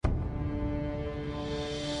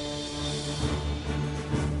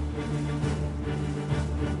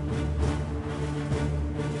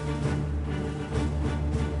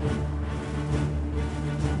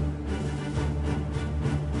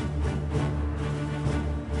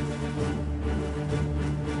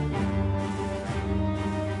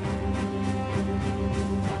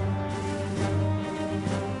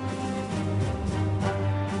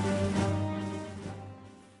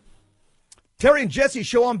Terry and Jesse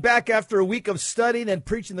show. I'm back after a week of studying and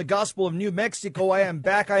preaching the gospel of New Mexico. I am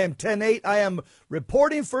back. I am 10-8. I am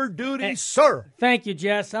reporting for duty, sir. Thank you,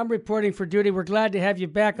 Jess. I'm reporting for duty. We're glad to have you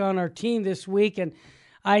back on our team this week. And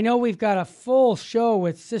I know we've got a full show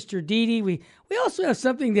with Sister Dee Dee. We also have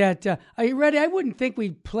something that, are you ready? I wouldn't think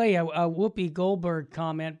we'd play a Whoopi Goldberg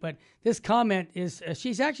comment, but this comment is,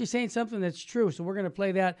 she's actually saying something that's true. So we're going to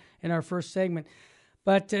play that in our first segment.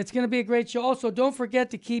 But it's going to be a great show. Also, don't forget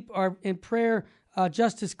to keep in prayer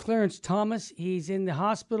Justice Clarence Thomas. He's in the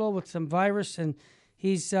hospital with some virus, and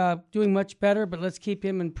he's doing much better. But let's keep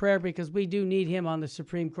him in prayer because we do need him on the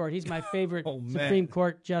Supreme Court. He's my favorite Supreme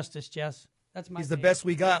Court justice, Jess. That's my He's favorite. the best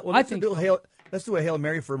we got. Well, let's do a Hail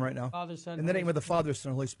Mary for him right now. Father, Son, in the name of the Father, Son,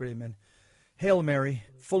 and Holy Spirit, amen. Hail Mary,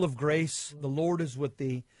 full of grace, the Lord is with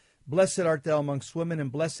thee. Blessed art thou amongst women,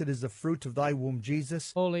 and blessed is the fruit of thy womb,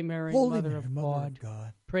 Jesus. Holy Mary, Mother of God,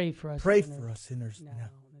 pray for us sinners now.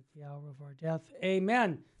 And at the hour of our death.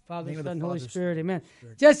 Amen. Father, Son, Father, Holy Son, Spirit, amen.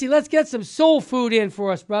 Spirit. Jesse, let's get some soul food in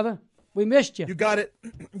for us, brother. We missed you. You got it.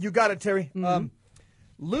 You got it, Terry. Mm-hmm.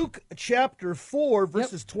 Luke chapter 4,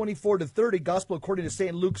 verses 24 to 30, Gospel according to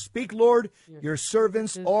St. Luke. Speak, Lord, your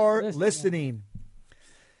servants are listening.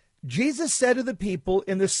 Jesus said to the people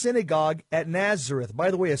in the synagogue at Nazareth.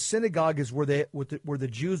 By the way, a synagogue is where the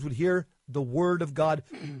Jews would hear the word of God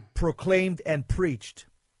proclaimed and preached.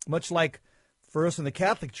 Much like for us in the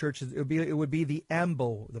Catholic Church, it would be the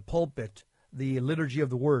ambo, the pulpit, the liturgy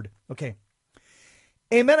of the word. Okay.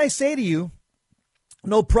 Amen, I say to you,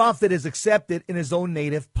 no prophet is accepted in his own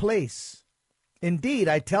native place. Indeed,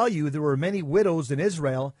 I tell you, there were many widows in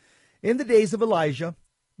Israel in the days of Elijah,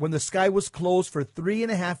 when the sky was closed for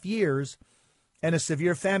 3.5 years and a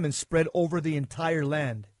severe famine spread over the entire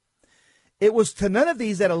land. It was to none of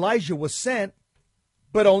these that Elijah was sent,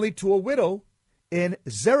 but only to a widow in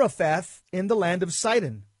Zarephath in the land of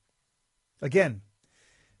Sidon. Again,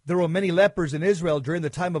 there were many lepers in Israel during the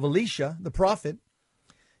time of Elisha, the prophet,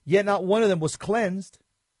 yet not one of them was cleansed,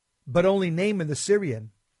 but only Naaman the Syrian.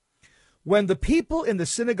 When the people in the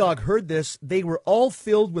synagogue heard this, they were all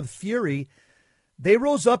filled with fury. They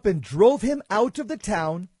rose up and drove him out of the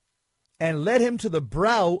town and led him to the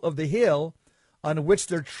brow of the hill on which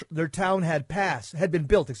their town had been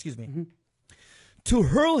built, to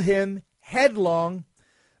hurl him headlong,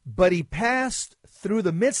 but he passed through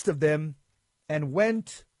the midst of them and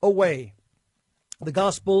went away. The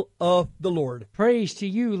gospel of the Lord. Praise to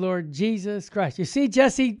you, Lord Jesus Christ. You see,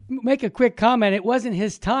 Jesse, make a quick comment. It wasn't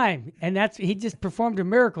his time, and he just performed a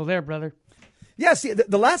miracle there, brother. Yeah, see,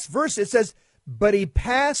 the last verse, it says, but he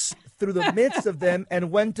passed through the midst of them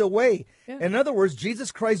and went away. Yeah. In other words,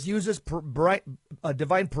 Jesus Christ uses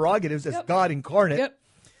divine prerogatives as God incarnate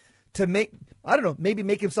to make, maybe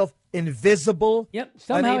make himself invisible,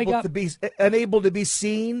 somehow unable to be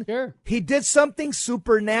seen. Sure. He did something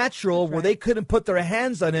supernatural where they couldn't put their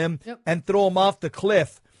hands on him and throw him off the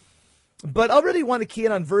cliff. But I really want to key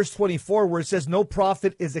in on verse 24 where it says, no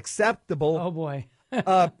prophet is acceptable. Oh, boy.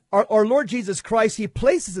 Our Lord Jesus Christ, he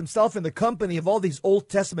places himself in the company of all these Old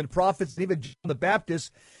Testament prophets, and even John the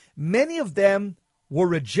Baptist. Many of them were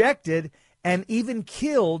rejected and even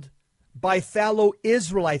killed by fellow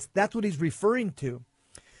Israelites. That's what he's referring to.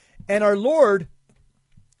 And our Lord,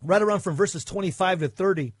 right around from verses 25 to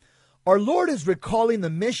 30, our Lord is recalling the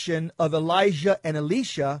mission of Elijah and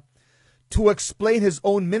Elisha to explain his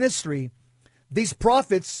own ministry. These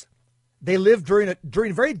prophets, they lived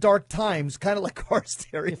during very dark times, kind of like ours,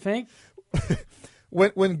 Terry. You think?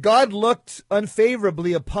 when God looked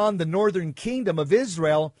unfavorably upon the northern kingdom of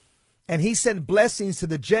Israel, and he sent blessings to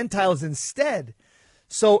the Gentiles instead.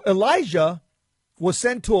 So Elijah was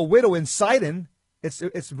sent to a widow in Sidon.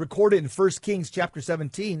 It's recorded in 1 Kings chapter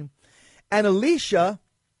 17. And Elisha,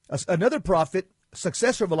 another prophet,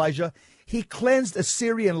 successor of Elijah, he cleansed a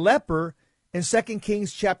Syrian leper in 2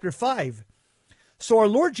 Kings chapter 5. So our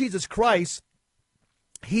Lord Jesus Christ,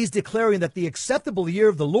 he's declaring that the acceptable year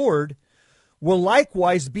of the Lord will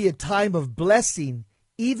likewise be a time of blessing,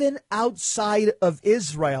 even outside of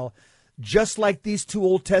Israel, just like these two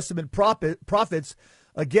Old Testament prophets,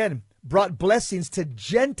 again, brought blessings to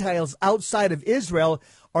Gentiles outside of Israel.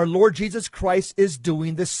 Our Lord Jesus Christ is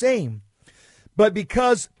doing the same. But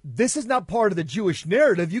because this is not part of the Jewish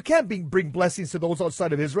narrative, you can't bring blessings to those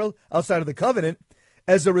outside of Israel, outside of the covenant.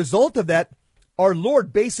 As a result of that, our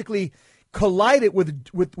Lord basically collided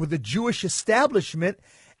with the Jewish establishment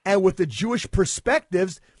and with the Jewish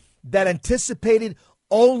perspectives that anticipated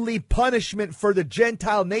only punishment for the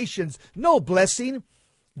Gentile nations, no blessing.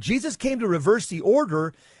 Jesus came to reverse the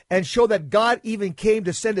order and show that God even came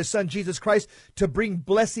to send his son Jesus Christ to bring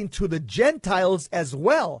blessing to the Gentiles as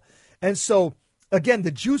well. And so again,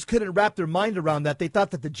 the Jews couldn't wrap their mind around that. They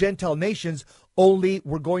thought that the Gentile nations only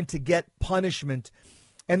were going to get punishment.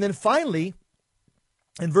 And then finally,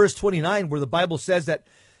 in verse 29, where the Bible says that,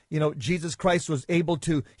 Jesus Christ was able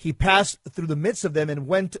to, he passed through the midst of them and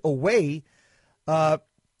went away.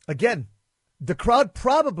 Again, the crowd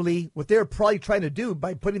probably, what they were probably trying to do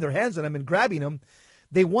by putting their hands on him and grabbing him,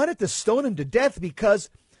 they wanted to stone him to death because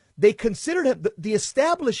they considered him, the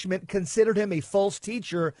establishment considered him a false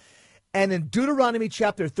teacher. And in Deuteronomy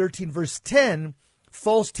chapter 13, verse 10,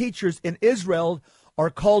 false teachers in Israel are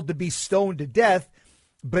called to be stoned to death.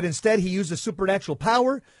 But instead, he used a supernatural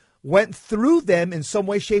power, went through them in some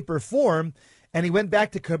way, shape, or form, and he went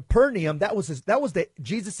back to Capernaum. That was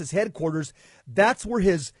Jesus' headquarters. That's where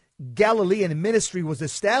his Galilean ministry was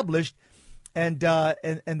established, and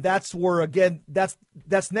that's where, again, that's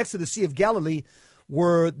next to the Sea of Galilee,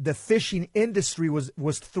 where the fishing industry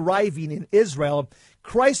was thriving in Israel.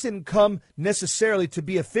 Christ didn't come necessarily to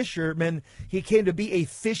be a fisherman. He came to be a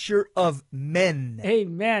fisher of men.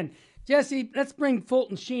 Amen. Jesse, let's bring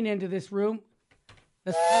Fulton Sheen into this room.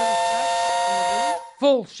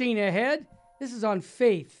 Full Sheen ahead. This is on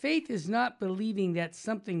faith. Faith is not believing that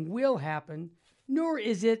something will happen, nor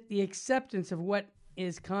is it the acceptance of what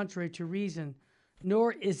is contrary to reason,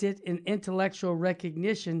 nor is it an intellectual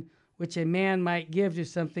recognition which a man might give to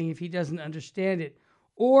something if he doesn't understand it,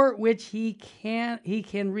 or which he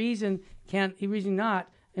reason not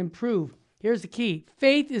improve. Here's the key.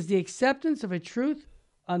 Faith is the acceptance of a truth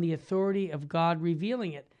on the authority of God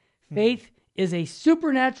revealing it. Faith is a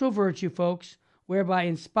supernatural virtue, folks, whereby,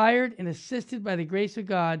 inspired and assisted by the grace of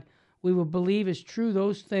God, we will believe as true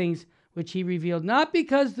those things which he revealed, not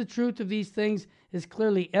because the truth of these things is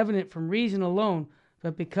clearly evident from reason alone,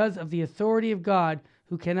 but because of the authority of God,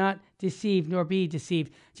 who cannot deceive nor be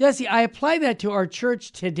deceived. Jesse, I apply that to our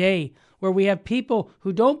church today, where we have people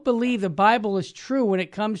who don't believe the Bible is true when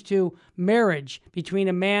it comes to marriage between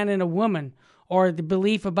a man and a woman, or the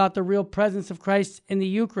belief about the real presence of Christ in the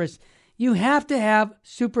Eucharist. You have to have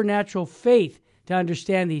supernatural faith to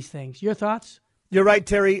understand these things. Your thoughts? You're right,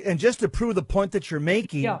 Terry. And just to prove the point that you're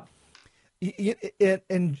making,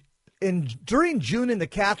 during June in the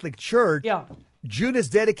Catholic Church, June is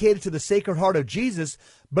dedicated to the Sacred Heart of Jesus,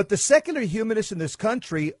 but the secular humanists in this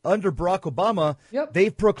country, under Barack Obama,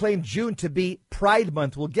 they've proclaimed June to be Pride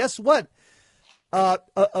Month. Well, guess what?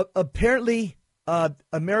 Apparently,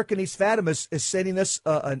 American East Fatima is sending us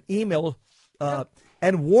an email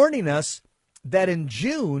and warning us that in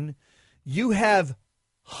June, you have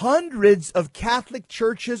hundreds of Catholic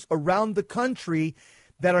churches around the country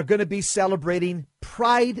that are going to be celebrating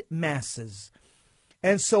Pride Masses.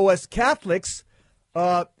 And so as Catholics,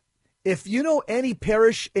 if you know any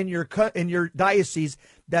parish in your diocese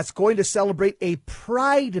that's going to celebrate a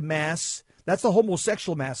Pride Mass, that's a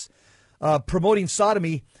homosexual Mass, promoting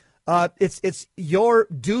sodomy, it's your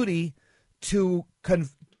duty to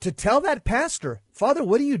tell that pastor, Father,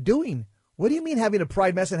 what are you doing? What do you mean having a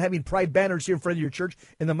Pride Mass and having Pride banners here in front of your church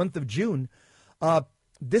in the month of June?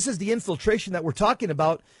 This is the infiltration that we're talking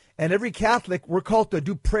about. And every Catholic, we're called to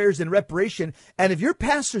do prayers in reparation. And if your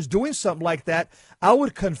pastor's doing something like that, I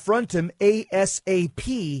would confront him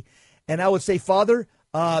ASAP. And I would say, Father,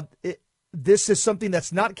 this is something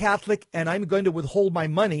that's not Catholic, and I'm going to withhold my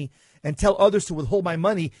money and tell others to withhold my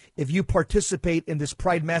money if you participate in this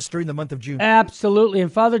Pride Mass during the month of June. Absolutely.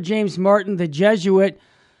 And Father James Martin, the Jesuit,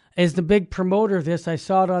 is the big promoter of this. I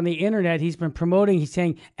saw it on the internet. He's been promoting. He's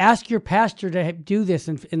saying, ask your pastor to do this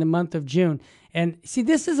in the month of June. And see,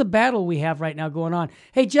 this is a battle we have right now going on.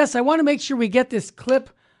 Hey, Jess, I want to make sure we get this clip.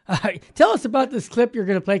 Tell us about this clip you're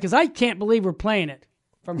going to play, because I can't believe we're playing it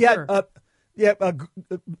from her.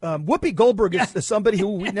 Whoopi Goldberg is somebody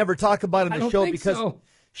who we never talk about on the show because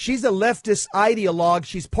she's a leftist ideologue.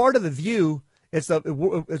 She's part of The View. It's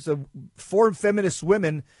a four feminist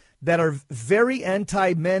women that are very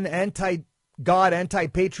anti-men, anti-God,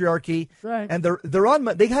 anti-patriarchy. Right. And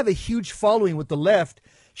they have a huge following with the left.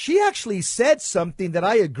 She actually said something that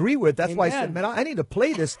I agree with. That's why I said, man, I need to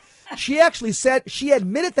play this. She actually said, she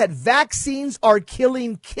admitted that vaccines are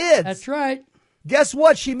killing kids. That's right. Guess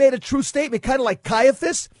what? She made a true statement, kind of like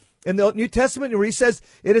Caiaphas in the New Testament, where he says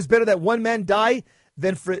it is better that one man die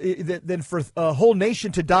than for a whole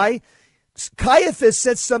nation to die. Caiaphas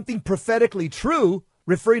said something prophetically true,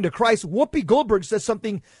 referring to Christ. Whoopi Goldberg says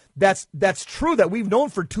something that's true that we've known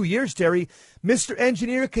for 2 years, Terry. Mr.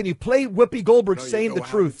 Engineer, can you play Whoopi Goldberg saying the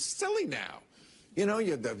truth? It's silly now. You know,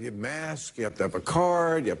 you have to have your mask, you have to have a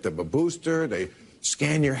card, you have to have a booster, they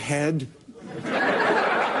scan your head.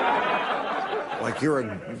 Like you're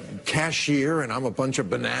a cashier and I'm a bunch of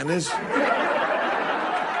bananas.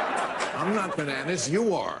 I'm not bananas,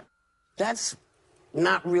 you are. That's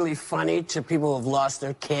not really funny to people who've lost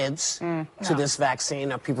their kids to this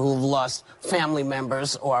vaccine, or people who've lost family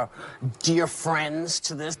members or dear friends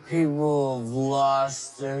to this. People who've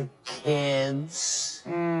lost their kids.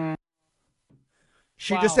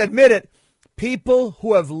 She just admitted people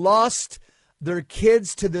who have lost their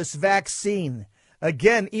kids to this vaccine.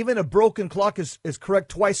 Again, even a broken clock is correct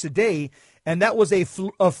twice a day, and that was a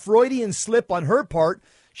Freudian slip on her part.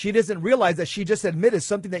 She doesn't realize that she just admitted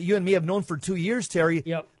something that you and me have known for 2 years, Terry,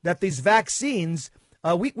 that these vaccines,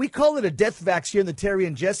 we call it a death vax here in the Terry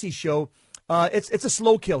and Jesse show. It's a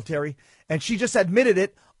slow kill, Terry, and she just admitted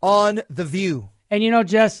it on The View. And you know,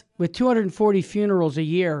 Jess, with 240 funerals a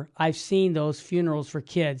year, I've seen those funerals for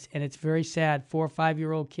kids, and it's very sad. 4 or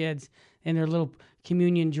 5-year-old kids in their little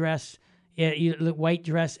communion dress, white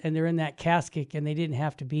dress, and they're in that casket, and they didn't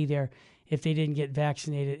have to be there if they didn't get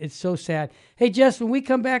vaccinated. It's so sad. Hey, Jess, when we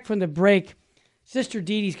come back from the break, Sister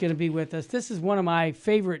Dee Dee's going to be with us. This is one of my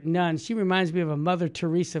favorite nuns. She reminds me of a Mother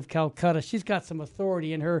Teresa of Calcutta. She's got some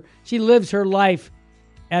authority in her. She lives her life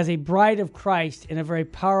as a bride of Christ in a very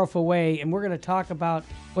powerful way. And we're going to talk about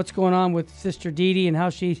what's going on with Sister Dee Dee and how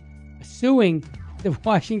she's suing the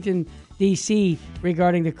Washington, D.C.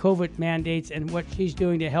 regarding the COVID mandates and what she's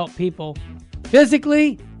doing to help people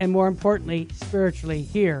physically and, more importantly, spiritually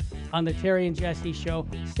here on the Terry and Jesse Show.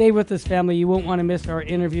 Stay with us, family. You won't want to miss our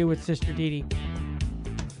interview with Sister Dee Dee.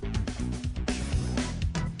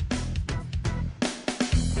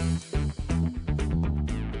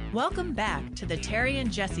 Welcome back to the Terry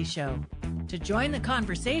and Jesse Show. To join the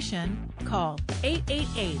conversation, call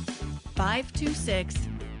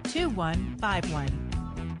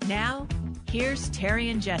 888-526-2151. Now, here's Terry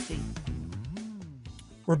and Jesse.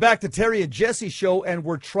 We're back to Terry and Jesse Show, and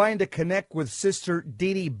we're trying to connect with Sister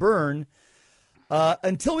Dee Dee Byrne.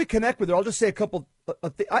 Until we connect with her, I'll just say a couple.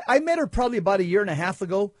 I met her probably about a year and a half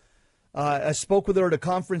ago. I spoke with her at a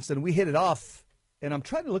conference, and we hit it off. And I'm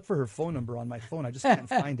trying to look for her phone number on my phone. I just can't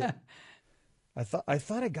find it. I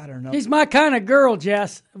thought I got her number. She's my kind of girl,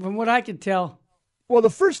 Jess, from what I can tell. Well,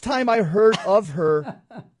 the first time I heard of her,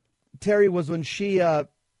 Terry, was when she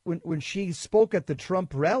when she spoke at the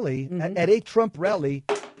Trump rally, at a Trump rally,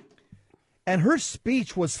 and her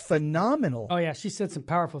speech was phenomenal. Oh, yeah, she said some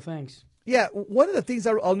powerful things. Yeah, one of the things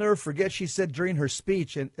I'll never forget, she said during her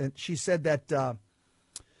speech, and she said that,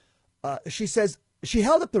 she says, she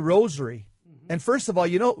held up the rosary. And first of all,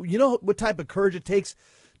 you know what type of courage it takes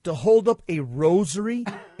to hold up a rosary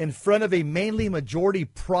in front of a mainly majority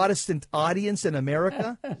Protestant audience in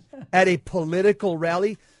America at a political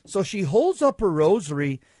rally. So she holds up her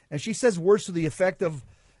rosary and she says words to the effect of,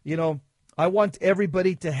 I want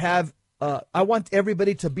everybody to have, I want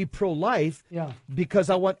everybody to be pro-life because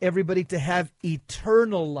I want everybody to have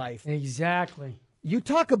eternal life. Exactly. You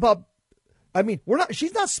talk about,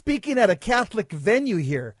 she's not speaking at a Catholic venue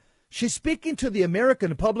here. She's speaking to the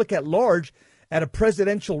American public at large at a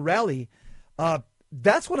presidential rally.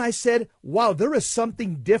 That's when I said, wow, there is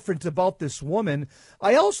something different about this woman.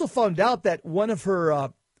 I also found out that one of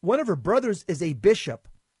her brothers is a bishop,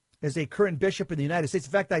 is a current bishop in the United States.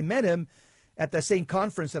 In fact, I met him at the same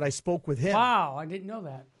conference that I spoke with him. Wow, I didn't know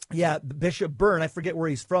that. Yeah, Bishop Byrne. I forget where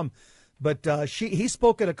he's from. But he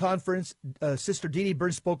spoke at a conference. Sister Dee Dee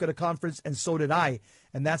Byrne spoke at a conference, and so did I.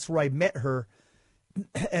 And that's where I met her.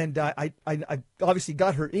 And I obviously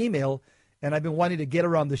got her email, and I've been wanting to get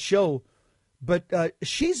her on the show. But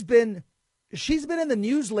she's been in the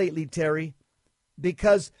news lately, Terry,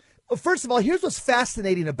 because first of all, here's what's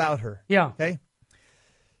fascinating about her. Yeah. Okay.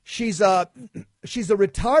 She's a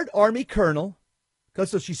retired Army colonel,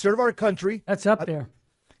 so she served our country. That's up there.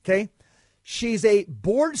 Okay. She's a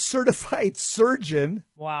board certified surgeon.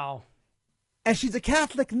 Wow. And she's a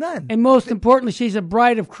Catholic nun. And most importantly, she's a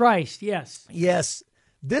bride of Christ. Yes. Yes.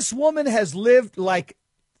 This woman has lived like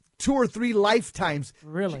 2 or 3 lifetimes.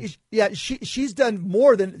 Really? She's done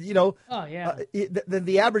more than, Oh, yeah. Than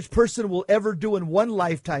the average person will ever do in one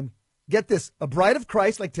lifetime. Get this, a bride of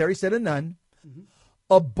Christ, like Terry said, a nun,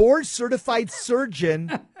 a board certified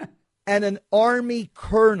surgeon, and an Army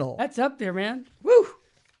colonel. That's up there, man. Woo!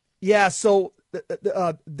 Yeah, so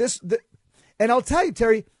and I'll tell you,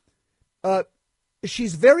 Terry,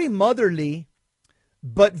 she's very motherly,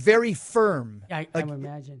 but very firm. I would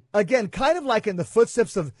imagine. Again, kind of like in the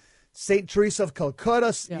footsteps of St. Teresa of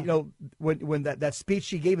Calcutta, when that speech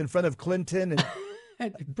she gave in front of Clinton and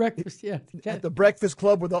at the breakfast, at the Breakfast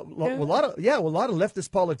Club with a lot of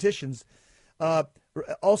leftist politicians.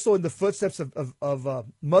 Also in the footsteps of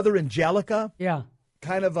Mother Angelica. Yeah.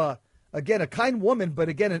 Kind of a kind woman, but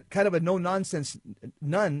again, kind of a no-nonsense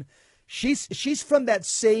nun. She's from that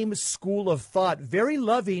same school of thought, very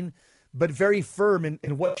loving, but very firm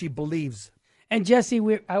in what she believes. And Jesse,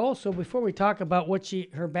 I also, before we talk about what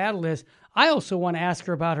her battle is, I also want to ask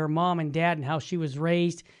her about her mom and dad and how she was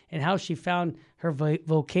raised and how she found her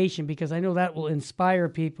vocation, because I know that will inspire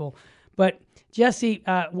people. But Jesse,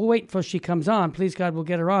 we'll wait until she comes on. Please God, we'll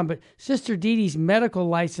get her on. But Sister Dee Dee's medical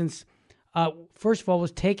license, first of all,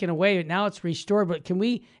 was taken away. Now it's restored. But can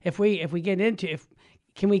we, if we get into,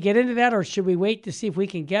 can we get into that, or should we wait to see if we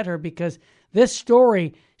can get her? Because this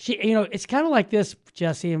story, it's kind of like this,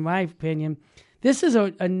 Jesse, in my opinion. This is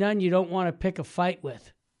a nun you don't want to pick a fight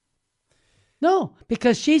with. No,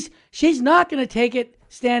 because she's not going to take it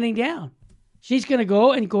standing down. She's going to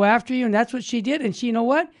go after you, and that's what she did. And you know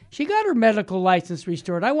what? She got her medical license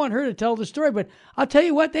restored. I want her to tell the story, but I'll tell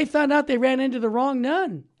you what, they found out they ran into the wrong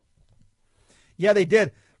nun. Yeah, they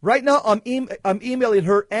did. Right now, I'm emailing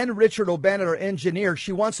her and Richard O'Bannon, our engineer.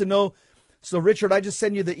 She wants to know. So, Richard, I just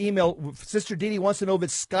sent you the email. Sister Dee Dee wants to know if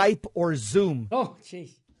it's Skype or Zoom. Oh,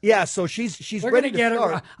 jeez. Yeah, so she's ready to get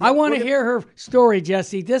start. Her. I want to hear her story,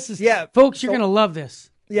 Jesse. This is, folks, you're going to love this.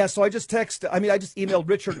 Yeah, so I just emailed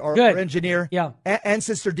Richard, our engineer, and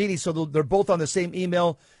Sister Dee Dee, so they're both on the same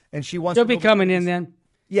email, and she wants. They'll be coming in then.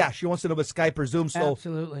 Yeah, she wants to know about Skype or Zoom. So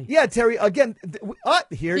absolutely. Yeah, Terry. Again,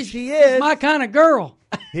 here she is. She's my kind of girl.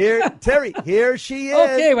 Terry. Here she is.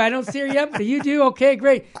 Okay, well, I don't see her yet, but you do. Okay,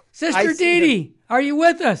 great. Sister Dee Dee, are you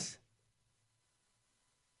with us?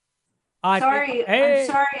 I'm sorry.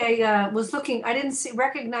 I was looking. I didn't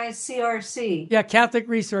recognize CRC. Yeah, Catholic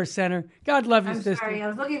Resource Center. God love you, sister. I'm sorry. I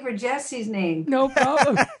was looking for Jesse's name. No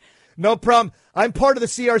problem. No problem. I'm part of the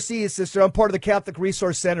CRC, sister. I'm part of the Catholic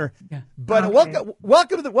Resource Center. Yeah. But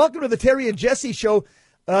welcome to the Terry and Jesse show.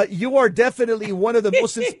 You are definitely one of the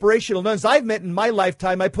most inspirational nuns I've met in my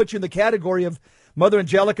lifetime. I put you in the category of Mother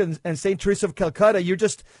Angelica and Saint Teresa of Calcutta. You're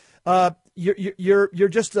just you're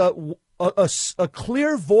just a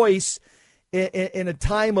clear voice in a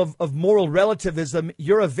time of moral relativism.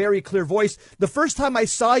 You're a very clear voice. The first time I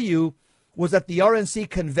saw you was at the RNC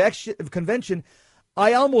convention.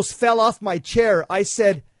 I almost fell off my chair. I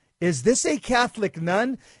said, is this a Catholic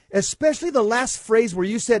nun? Especially the last phrase where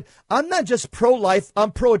you said, I'm not just pro-life,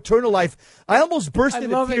 I'm pro-eternal life. I almost burst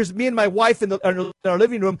into tears, me and my wife in our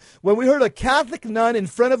living room, when we heard a Catholic nun in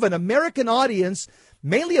front of an American audience,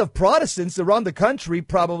 mainly of Protestants around the country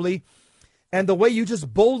probably, and the way you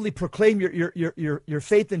just boldly proclaim your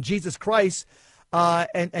faith in Jesus Christ,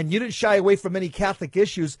 and you didn't shy away from any Catholic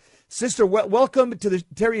issues. Sister, welcome to the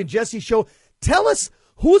Terry and Jesse show. Tell us,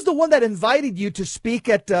 who's the one that invited you to speak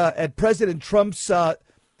at President Trump's at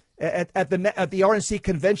the RNC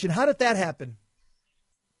convention? How did that happen?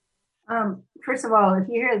 First of all, if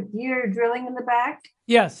you hear drilling in the back.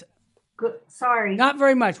 Yes. Good. Sorry. Not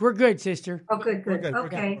very much. We're good, sister. Oh, good.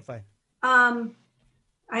 Okay. We're fine.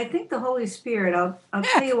 I think the Holy Spirit. I'll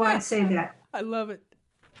tell you why I say that. I love it.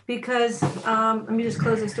 Because let me just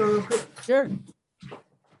close this door real quick.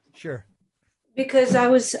 Sure. Because I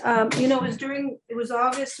was, it was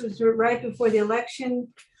August, it was right before the election,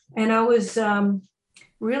 and I was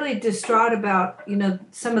really distraught about,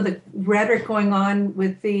 some of the rhetoric going on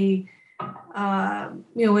with the,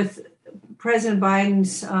 with President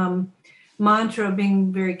Biden's mantra of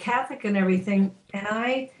being very Catholic and everything. And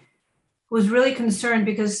I was really concerned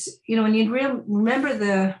because, when you remember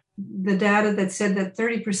the data that said that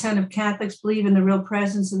 30% of Catholics believe in the real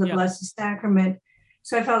presence of the Blessed Sacrament.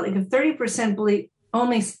 So I felt like if 30% believe,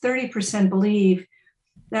 only 30% believe,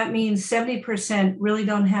 that means 70% really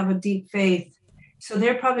don't have a deep faith. So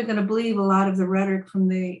they're probably going to believe a lot of the rhetoric from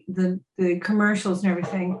the commercials and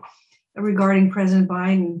everything regarding President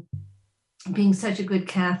Biden being such a good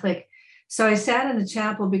Catholic. So I sat in the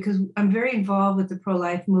chapel because I'm very involved with the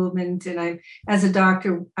pro-life movement. And as a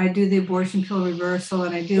doctor, I do the abortion pill reversal,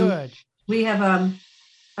 and we have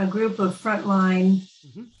a group of frontline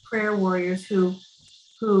prayer warriors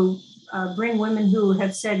who bring women who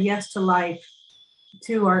have said yes to life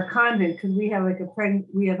to our convent, because we have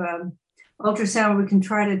ultrasound where we can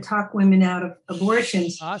try to talk women out of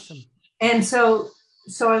abortions. Awesome. And so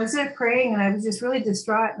I was there praying, and I was just really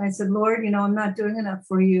distraught. And I said, Lord, I'm not doing enough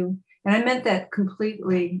for you. And I meant that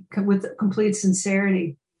completely, with complete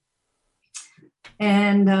sincerity.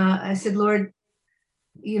 And I said, Lord,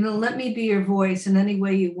 let me be your voice in any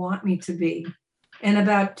way you want me to be. And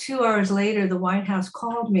about 2 hours later, the White House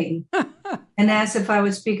called me and asked if I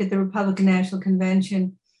would speak at the Republican National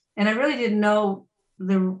Convention. And I really didn't know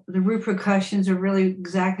the repercussions or really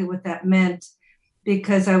exactly what that meant,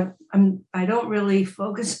 because I don't really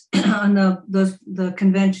focus on the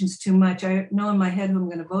conventions too much. I know in my head who I'm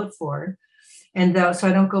going to vote for, and so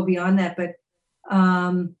I don't go beyond that. But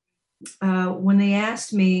when they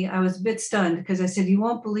asked me, I was a bit stunned, because I said, you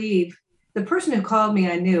won't believe the person who called me,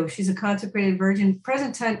 I knew. She's a consecrated virgin.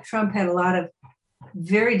 President Trump had a lot of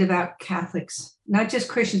very devout Catholics, not just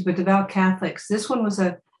Christians, but devout Catholics. This one was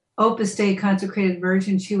a Opus Dei consecrated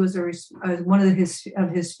virgin. She was one of his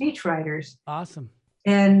speechwriters. Awesome.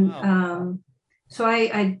 And so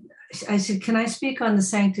I said, can I speak on the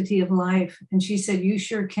sanctity of life? And she said, you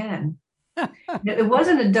sure can. It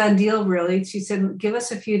wasn't a done deal, really. She said, give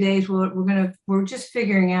us a few days. We're just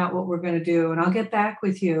figuring out what we're going to do, and I'll get back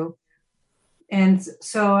with you. And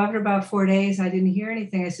so after about 4 days, I didn't hear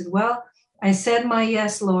anything. I said, well, I said my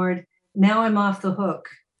yes, Lord. Now I'm off the hook.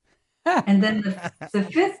 And then the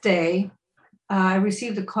fifth day, I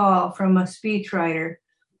received a call from a speechwriter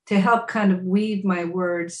to help kind of weave my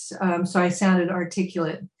words so I sounded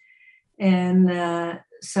articulate. And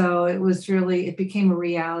so it became a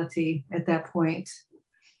reality at that point.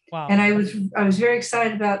 Wow. And I was very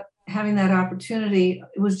excited about having that opportunity.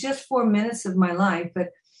 It was just 4 minutes of my life, but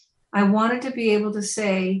I wanted to be able to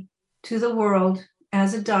say to the world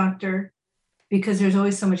as a doctor, because there's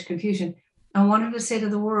always so much confusion, I wanted to say to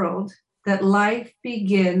the world that life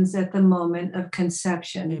begins at the moment of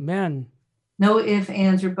conception. Amen. No ifs,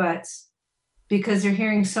 ands, or buts, because they're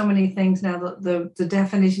hearing so many things now. The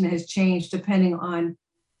definition has changed depending on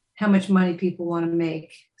how much money people want to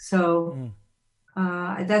make. So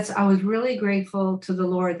I was really grateful to the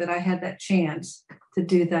Lord that I had that chance to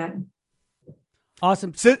do that.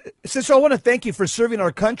 Awesome. Sister, I want to thank you for serving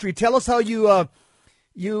our country. Tell us how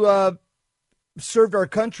you served our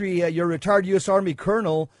country. You're a retired U.S. Army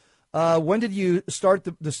colonel. When did you start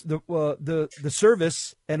the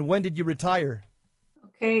service, and when did you retire?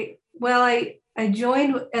 Okay. Well, I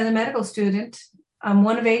joined as a medical student. I'm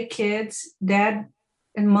one of 8 kids. Dad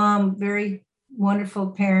and Mom, very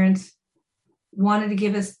wonderful parents, wanted to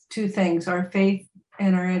give us 2 things: our faith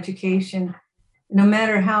and our education. No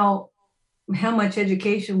matter how much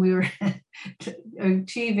education we were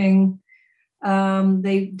achieving,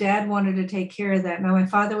 Dad wanted to take care of that. Now, my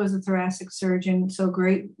father was a thoracic surgeon, so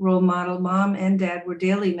great role model. Mom and Dad were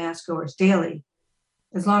daily mass goers, daily,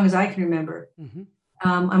 as long as I can remember. Mm-hmm.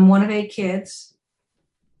 I'm one of 8 kids.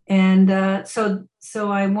 And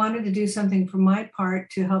so I wanted to do something for my part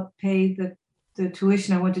to help pay the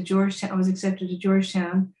tuition. I went to Georgetown. I was accepted to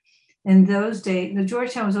Georgetown. In those days, the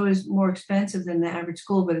Georgetown was always more expensive than the average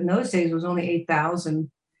school, but in those days it was only $8,000.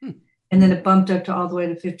 And then it bumped up to all the way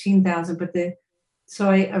to $15,000. So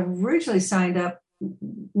I originally signed up,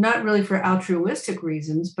 not really for altruistic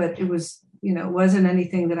reasons, but it was, it wasn't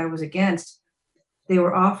anything that I was against. They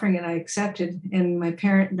were offering it, I accepted. And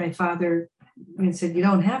my father said, you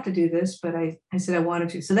don't have to do this, but I said I wanted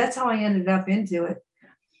to. So that's how I ended up into it.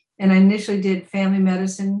 And I initially did family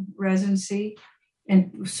medicine residency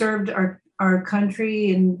and served our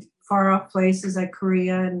country in far off places like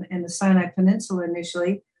Korea and the Sinai Peninsula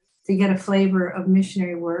initially, to get a flavor of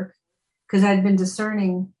missionary work, because I'd been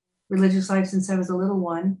discerning religious life since I was a little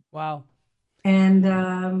one. Wow. And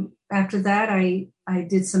after that, I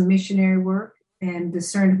did some missionary work and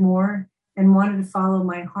discerned more and wanted to follow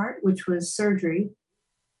my heart, which was surgery.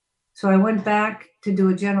 So I went back to do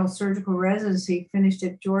a general surgical residency, finished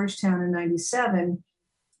at Georgetown in 97.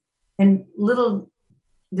 And little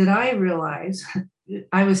did I realize,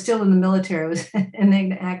 I was still in the military. I was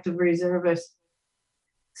an active reservist.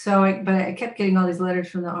 But I kept getting all these letters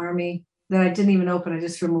from the Army that I didn't even open. I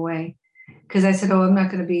just threw them away because I said, I'm not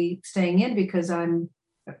going to be staying in because I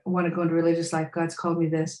want to go into religious life. God's called me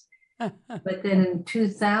this. But then in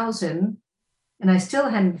 2000, and I still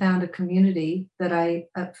hadn't found a community that I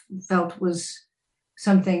felt was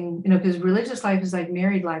something, because religious life is like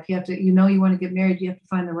married life. You have to, you want to get married, you have to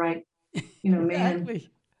find the right, man. Exactly.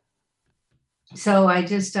 So I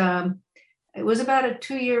just, it was about a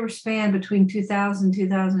 2-year span between 2000 and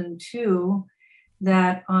 2002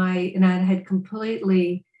 that I had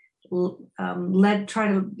completely tried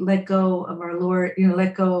to let go of our Lord,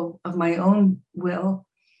 let go of my own will.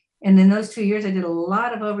 And in those 2 years, I did a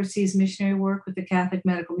lot of overseas missionary work with the Catholic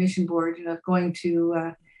Medical Mission Board, going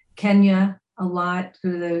to Kenya a lot,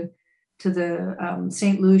 to the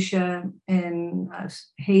St. Lucia and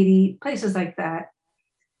Haiti, places like that.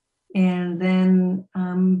 And then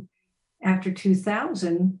after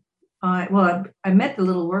 2000, I met the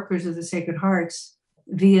Little Workers of the Sacred Hearts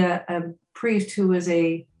via a priest who was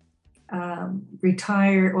a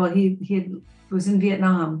retired, he was in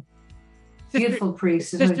Vietnam. Beautiful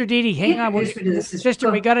priest. Sister Dee Dee, hang on.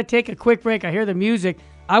 Sister, we got to take a quick break. I hear the music.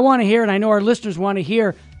 I want to hear, and I know our listeners want to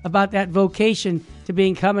hear about that vocation to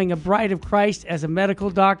becoming a bride of Christ as a medical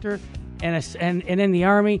doctor and in the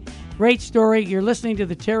Army. Great story. You're listening to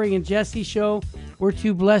the Terry and Jesse Show. We're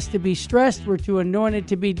too blessed to be stressed. We're too anointed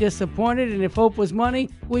to be disappointed. And if hope was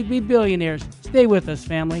money, we'd be billionaires. Stay with us,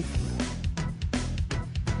 family.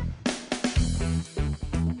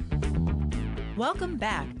 Welcome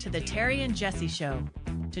back to the Terry and Jesse Show.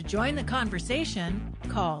 To join the conversation,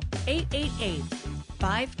 call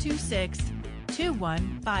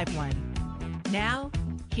 888-526-2151. Now,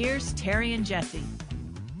 here's Terry and Jesse.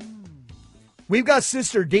 We've got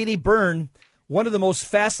Sister Dee Dee Byrne, one of the most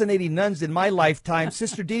fascinating nuns in my lifetime.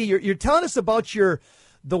 Sister Dee Dee, you're telling us about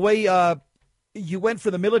the way you went for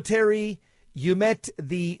the military. You met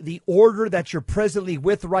the order that you're presently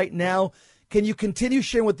with right now. Can you continue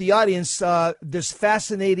sharing with the audience this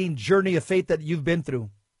fascinating journey of faith that you've been through?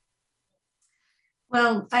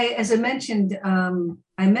 Well, as I mentioned,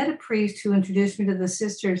 I met a priest who introduced me to the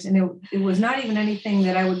sisters, and it was not even anything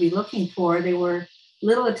that I would be looking for. They were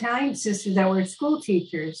little Italian sisters that were school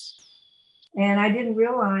teachers. And I didn't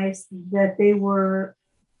realize that they were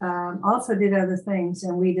also did other things.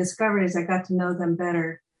 And we discovered as I got to know them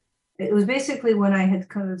better. It was basically when I had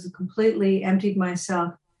kind of completely emptied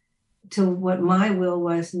myself to what my will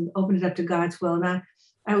was and opened it up to God's will.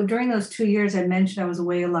 And during those 2 years, I mentioned I was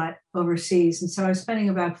away a lot overseas. And so I was spending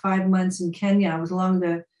about 5 months in Kenya. I was along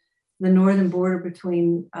the northern border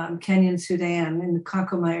between Kenya and Sudan in the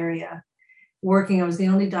Kakuma area working. I was the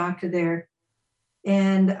only doctor there.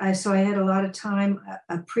 And so I had a lot of time.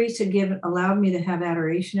 A priest had allowed me to have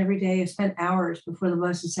adoration every day. I spent hours before the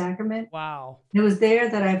Blessed Sacrament. Wow. It was there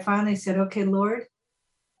that I finally said, okay, Lord,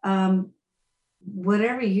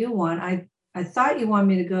 whatever you want. I thought you wanted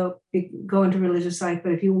me to go into religious life,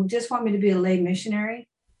 but if you just want me to be a lay missionary,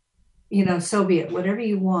 so be it, whatever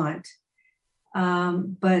you want.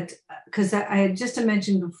 But because I had just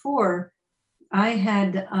mentioned before, I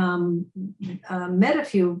had met a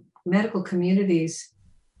few medical communities,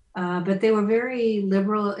 but they were very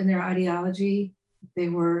liberal in their ideology. They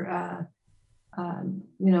were,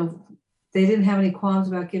 they didn't have any qualms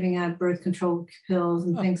about giving out birth control pills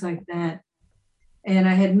and things like that. And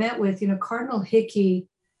I had met with, Cardinal Hickey,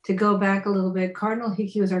 to go back a little bit. Cardinal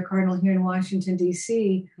Hickey was our cardinal here in Washington,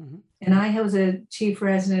 D.C. Mm-hmm. And I was a chief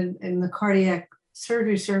resident in the cardiac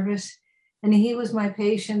surgery service. And he was my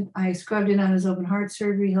patient. I scrubbed in on his open heart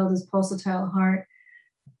surgery, held his pulsatile heart,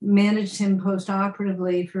 managed him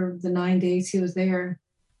post-operatively for the 9 days he was there.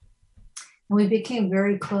 And we became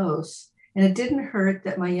very close. And it didn't hurt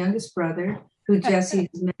that my youngest brother, who Jesse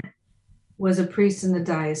has met, was a priest in the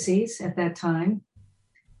diocese at that time.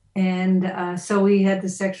 And so we had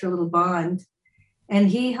this extra little bond. And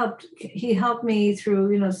he helped me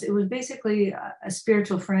through, it was basically a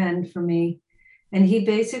spiritual friend for me. And he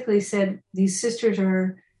basically said, these sisters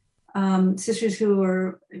are sisters who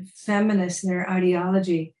are feminists in their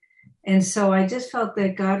ideology. And so I just felt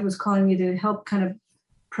that God was calling me to help kind of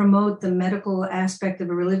promote the medical aspect of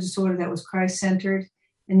a religious order that was Christ-centered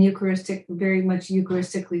and very much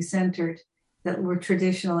Eucharistically centered, that were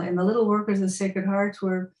traditional. And the Little Workers of the Sacred Hearts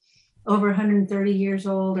were over 130 years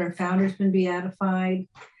old. Our founder's been beatified.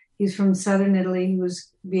 He's from southern Italy. He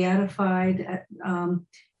was beatified and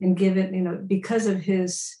given, because of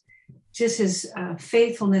his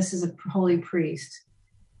faithfulness as a holy priest.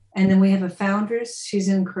 And then we have a foundress. She's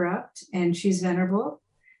incorrupt and she's venerable.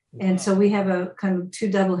 Wow. And so we have a kind of two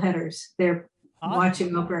double headers. They're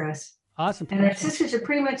watching over us. Awesome. And our sisters are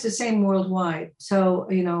pretty much the same worldwide. So,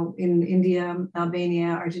 in India, Albania,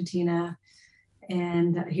 Argentina,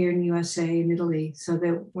 and here in USA and Italy. So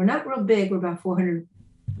we're not real big. We're about 400,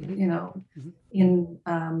 in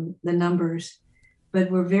the numbers, but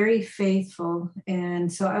we're very faithful.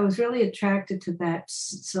 And so I was really attracted to that.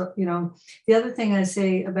 So, the other thing I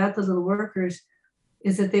say about the Little Workers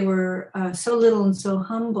is that they were so little and so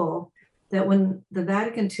humble that when the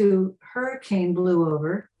Vatican II hurricane blew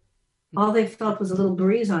over, all they felt was a little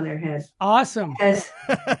breeze on their head. Awesome.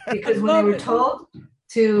 Because when they were told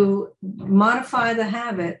to modify the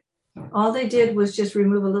habit, all they did was just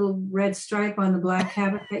remove a little red stripe on the black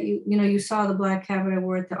habit that you saw the black habit I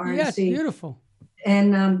wore at the RNC. Yes, beautiful.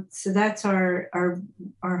 And so that's our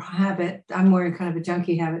habit. I'm wearing kind of a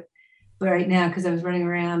junkie habit, but right now because I was running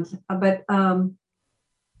around, but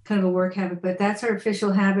kind of a work habit. But that's our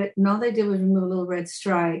official habit. And all they did was remove a little red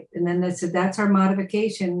stripe, and then they said that's our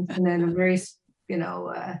modification. And then a very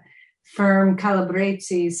firm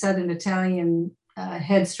Calabrese Southern Italian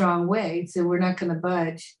headstrong way. So we're not going to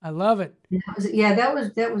budge. I love it.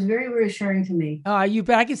 That was very reassuring to me. I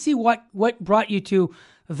can see what brought you to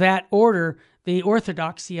that order, the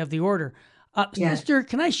orthodoxy of the order. Sister,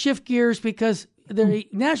 can I shift gears? Because the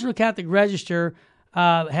National Catholic Register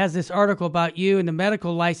has this article about you and the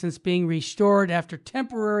medical license being restored after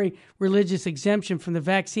temporary religious exemption from the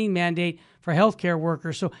vaccine mandate for healthcare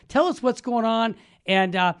workers. So tell us what's going on.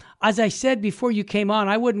 And as I said before you came on,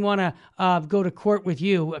 I wouldn't want to go to court with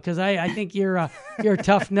you because I think you're a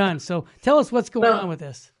tough nun. So tell us what's going on with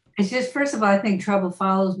this. It's just, first of all, I think trouble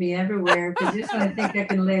follows me everywhere because just when I think I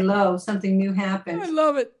can lay low, something new happens. I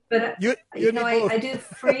love it. But I do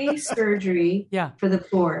free surgery for the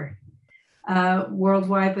poor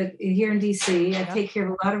worldwide, but here in DC, I take care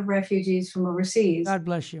of a lot of refugees from overseas. God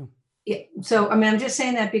bless you. Yeah. So, I mean, I'm just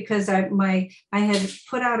saying that because I had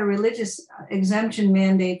put out a religious exemption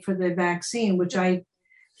mandate for the vaccine, which I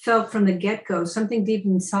felt from the get-go. Something deep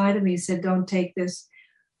inside of me said, don't take this.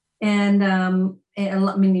 And I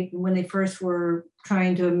mean, when they first were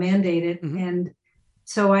trying to mandate it. Mm-hmm. And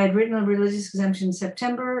so I had written a religious exemption in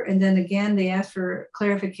September. And then again, they asked for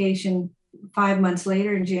clarification 5 months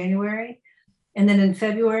later in January. And then in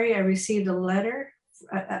February, I received a letter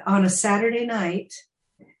on a Saturday night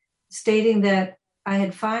stating that I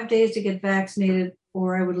had 5 days to get vaccinated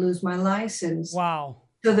or I would lose my license. Wow.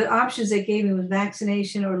 So the options they gave me was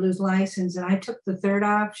vaccination or lose license. And I took the third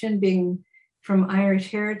option, being from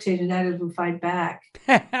Irish heritage, and that is to fight back.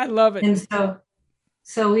 I love it. And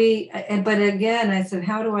but again, I said,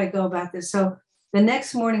 how do I go about this? So the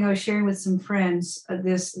next morning I was sharing with some friends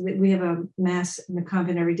we have a mass in the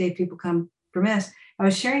convent every day. People come for mass. I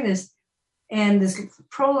was sharing this, and this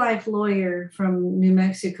pro-life lawyer from New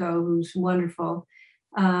Mexico, who's wonderful,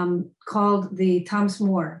 called the Thomas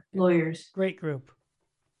More lawyers. Great group.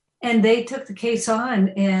 And they took the case on,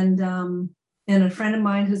 and a friend of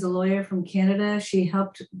mine who's a lawyer from Canada, she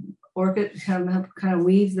helped kind of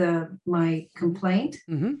weave my complaint.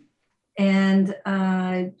 Mm-hmm. And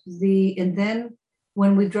then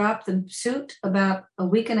when we dropped the suit about a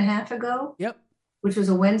week and a half ago, which was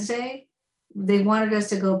a Wednesday, they wanted us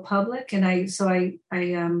to go public, and I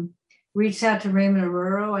reached out to Raymond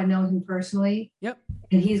Arroyo. I know him personally. Yep.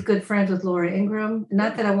 And he's good friends with Laura Ingraham.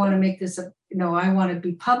 Not that I want to make this I want to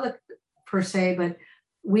be public per se, but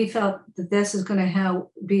we felt that this is going to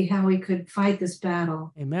be how we could fight this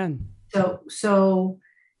battle. Amen. So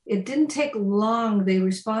it didn't take long. They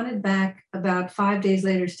responded back about 5 days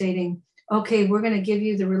later stating, okay, we're going to give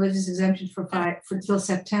you the religious exemption for till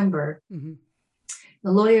September. Mm-hmm.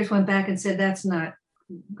 The lawyers went back and said, that's not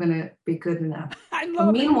going to be good enough.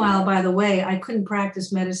 Meanwhile, by the way, I couldn't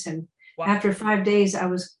practice medicine. Wow. After 5 days,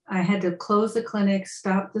 I had to close the clinic,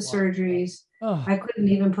 stop the surgeries. Oh. I couldn't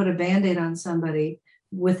even put a Band-Aid on somebody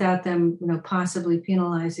without them, possibly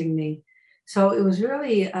penalizing me. So it was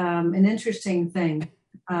really an interesting thing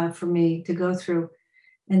for me to go through.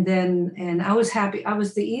 And I was happy. I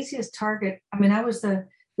was the easiest target. I mean, I was the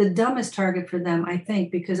dumbest target for them, I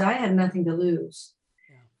think, because I had nothing to lose.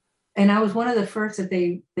 And I was one of the first that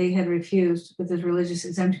they had refused with this religious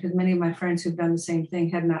exemption, because many of my friends who've done the same thing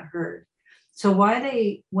had not heard. So why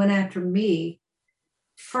they went after me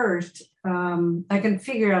first, I can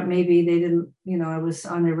figure out maybe they didn't, I was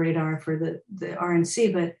on their radar for the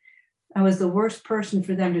RNC, but I was the worst person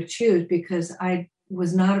for them to choose because I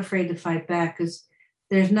was not afraid to fight back, because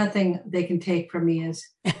there's nothing they can take from me as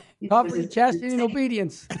Poverty, chastity, and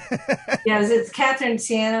obedience. It's Catherine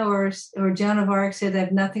Siena or Joan of Arc said, I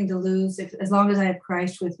have nothing to lose as long as I have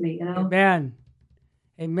Christ with me.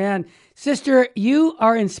 Amen. Sister, you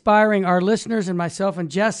are inspiring our listeners and myself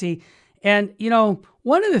and Jesse. And,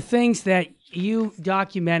 one of the things that you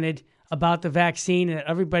documented about the vaccine, and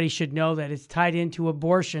everybody should know that it's tied into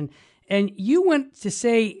abortion. And you went to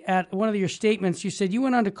say at one of your statements, you said you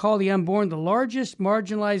went on to call the unborn the largest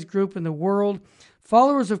marginalized group in the world.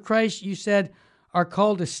 Followers of Christ, you said, are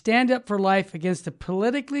called to stand up for life against the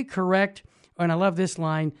politically correct, and I love this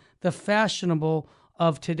line, the fashionable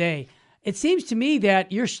of today. It seems to me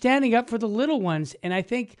that you're standing up for the little ones, and I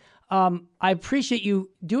think I appreciate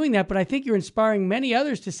you doing that, but I think you're inspiring many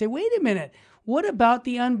others to say, wait a minute, what about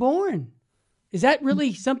the unborn? Is that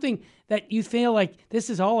really something that you feel like this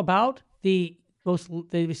is all about, the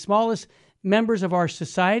smallest members of our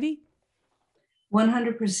society?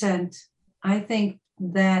 100%. I think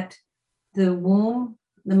that the womb,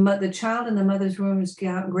 the child in the mother's womb is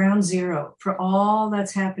ground zero for all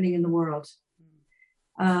that's happening in the world.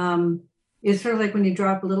 It's sort of like when you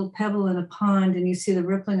drop a little pebble in a pond and you see the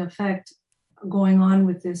rippling effect going on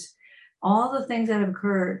with this. All the things that have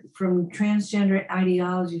occurred, from transgender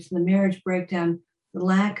ideologies, from the marriage breakdown, the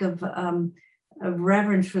lack of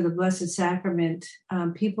reverence for the Blessed Sacrament,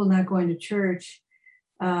 people not going to church,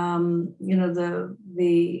 the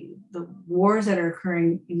wars that are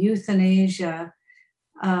occurring, euthanasia,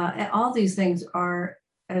 all these things are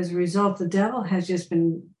as a result. The devil has just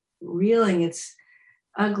been reeling.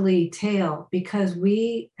 ugly tale because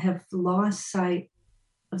we have lost sight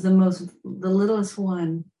of the littlest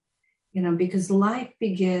one, because life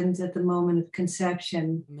begins at the moment of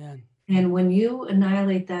conception. Amen. And when you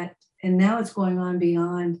annihilate that, and now it's going on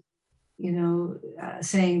beyond,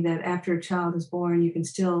 saying that after a child is born, you can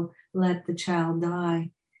still let the child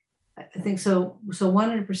die. I think so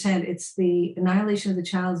 100%, it's the annihilation of the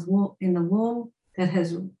child's womb, in the womb, that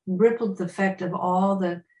has rippled the effect of all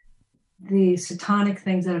the satanic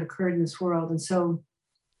things that have occurred in this world. And so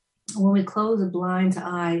when we close a blind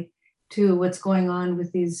eye to what's going on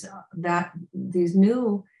with these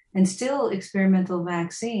new and still experimental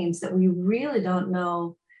vaccines, that we really don't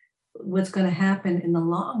know what's going to happen in the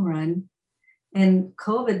long run. And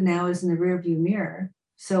COVID now is in the rearview mirror.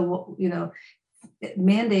 So,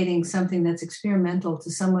 mandating something that's experimental to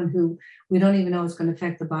someone who we don't even know is going to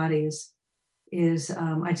affect the body is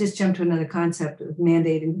I just jumped to another concept of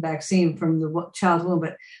mandating the vaccine from the child's womb,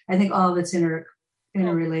 but I think all of it's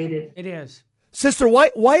interrelated. It is. Sister,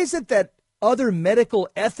 why is it that other medical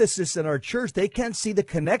ethicists in our church, they can't see the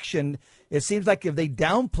connection? It seems like if they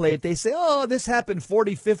downplay it, they say, oh, this happened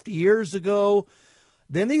 40, 50 years ago.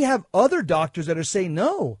 Then you have other doctors that are saying,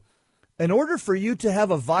 no, in order for you to have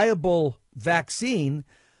a viable vaccine,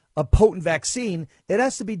 a potent vaccine, it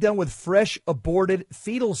has to be done with fresh aborted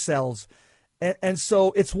fetal cells. And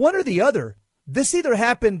so it's one or the other. This either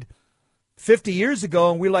happened 50 years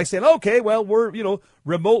ago and we're like saying, okay, well, we're,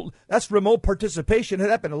 remote. That's remote participation. It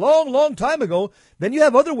happened a long, long time ago. Then you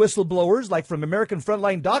have other whistleblowers like from American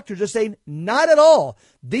Frontline Doctors just saying, not at all.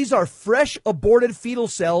 These are fresh aborted fetal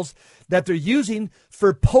cells that they're using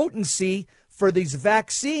for potency for these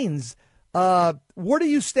vaccines. Where do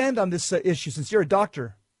you stand on this issue since you're a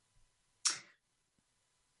doctor?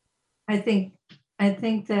 I think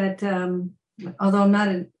that although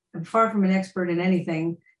I'm far from an expert in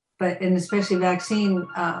anything, and especially vaccine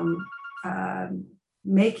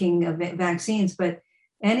making of vaccines, but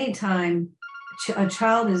anytime a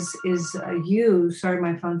child is used, sorry,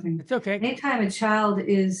 my phone thing. It's okay. Anytime a child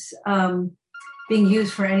is being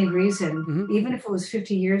used for any reason, even if it was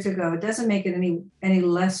 50 years ago, it doesn't make it any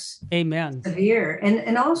less Amen. severe.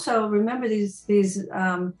 And also remember these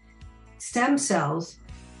stem cells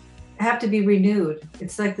have to be renewed.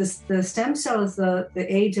 It's like this, the stem cell is the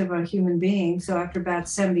age of a human being. So after about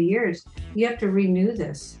 70 years, you have to renew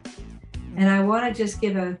this. And I want to just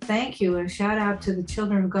give a thank you, a shout out to the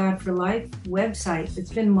Children of God for Life website.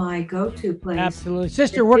 It's been my go-to place. Absolutely.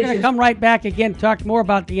 Sister, we're going to come right back again, talk more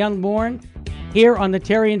about the unborn here on the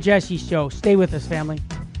Terry and Jesse Show. Stay with us, family.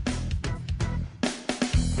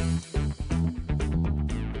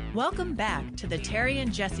 Welcome back to the Terry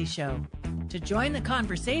and Jesse Show. To join the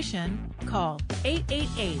conversation, call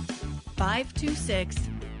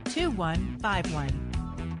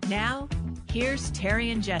 888-526-2151. Now, here's Terry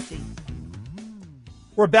and Jesse.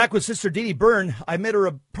 We're back with Sister Dee Dee Byrne. I met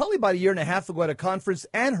her probably about a year and a half ago at a conference,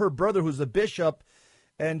 and her brother, who's a bishop.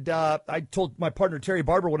 And I told my partner, Terry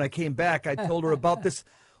Barber, when I came back, I told her about this.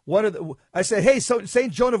 I said, hey, so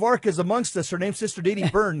St. Joan of Arc is amongst us. Her name's Sister Dee Dee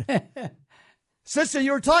Byrne. Sister,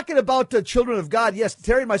 you were talking about the Children of God. Yes,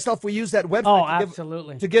 Terry and myself, we use that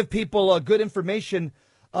website to give people good information.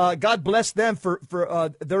 God bless them for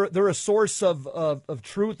they're a source of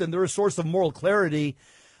truth, and they're a source of moral clarity.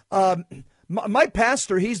 My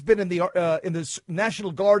pastor, he's been in the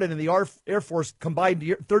National Guard and in the Air Force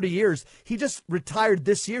combined 30 years. He just retired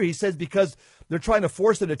this year. He says because they're trying to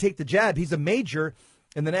force him to take the jab. He's a major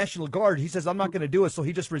in the National Guard. He says, I'm not going to do it. So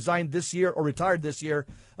he just resigned this year, or retired this year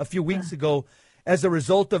a few weeks ago as a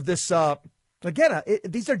result of this.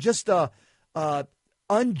 These are just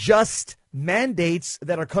unjust mandates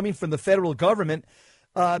that are coming from the federal government.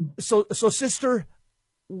 So Sister,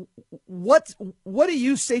 what do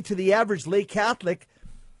you say to the average lay Catholic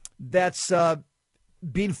that's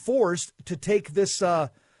being forced to take this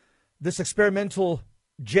experimental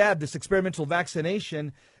jab, this experimental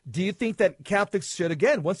vaccination? Do you think that Catholics should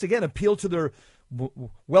once again appeal to their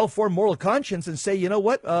well-formed moral conscience and say, you know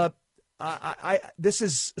what, this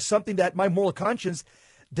is something that my moral conscience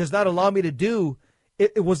does not allow me to do?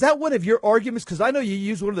 Was that one of your arguments? Because I know you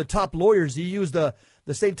use one of the top lawyers. You use the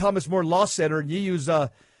St. Thomas More Law Center, and you use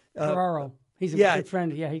Ferraro. He's a good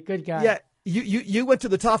friend. Yeah, he's a good guy. Yeah, you went to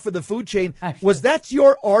the top of the food chain. Was that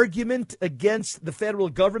your argument against the federal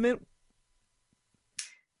government?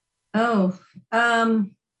 Oh,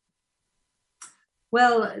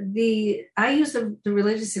 well, I use the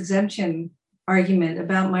religious exemption argument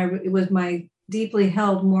about my deeply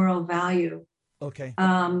held moral value. Okay.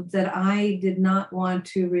 That I did not want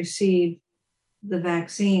to receive the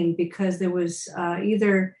vaccine because there was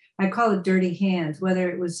either, I call it dirty hands, whether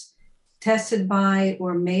it was tested by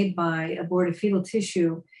or made by aborted fetal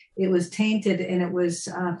tissue, it was tainted, and it was,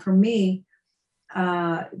 for me,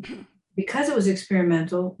 because it was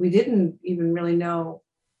experimental, we didn't even really know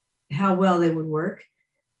how well they would work.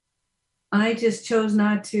 I just chose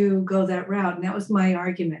not to go that route. And that was my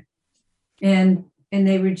argument. And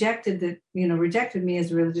they rejected me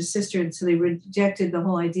as a religious sister. And so they rejected the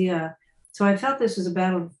whole idea. So I felt this was a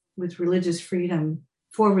battle with religious freedom,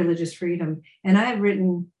 for religious freedom. And I have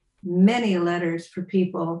written many letters for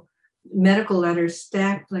people, medical letters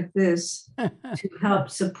stacked like this to help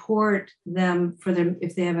support them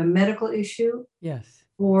if they have a medical issue. Yes.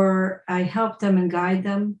 Or I help them and guide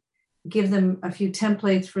them, give them a few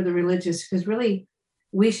templates for the religious, because really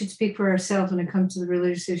we should speak for ourselves when it comes to the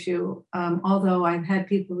religious issue. Although I've had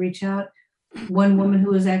people reach out, one woman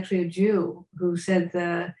who was actually a Jew who said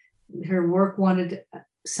her work wanted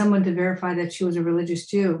someone to verify that she was a religious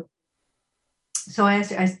Jew. So I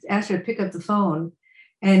asked her to pick up the phone,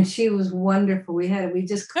 and she was wonderful. We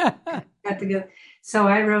just got together. So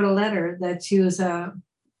I wrote a letter that she was a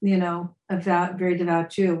very devout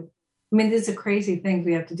Jew. I mean, these are crazy things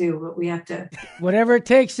we have to do, but we have to. Whatever it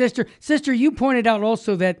takes, sister. Sister, you pointed out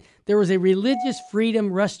also that there was a Religious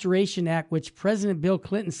Freedom Restoration Act, which President Bill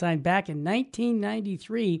Clinton signed back in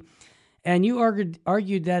 1993. And you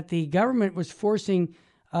argued that the government was forcing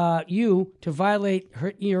you to violate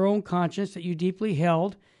your own conscience that you deeply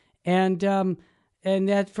held, and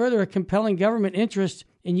that further a compelling government interest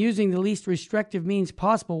in using the least restrictive means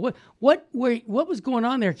possible. What was going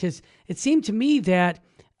on there? Because it seemed to me that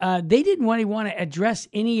they didn't want to address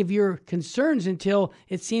any of your concerns until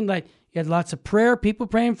it seemed like you had lots of prayer, people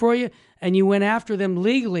praying for you, and you went after them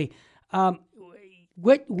legally.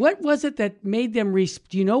 What was it that made them?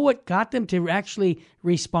 Do you know what got them to actually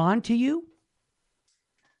respond to you?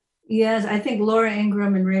 Yes, I think Laura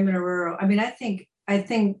Ingraham and Raymond Arroyo. I mean, I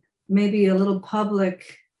think maybe a little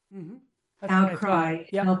public outcry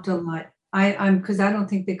helped a lot. Because I don't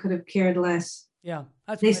think they could have cared less. Yeah,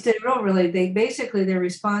 they don't really. They basically, their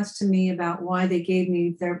response to me about why they gave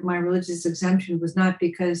me my religious exemption was not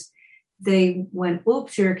because they went,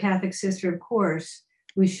 "Oops, you're a Catholic sister, of course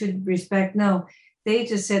we should respect." No, they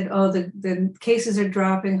just said, "Oh, the cases are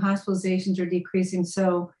dropping, hospitalizations are decreasing,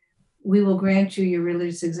 so we will grant you your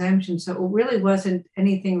religious exemption." So it really wasn't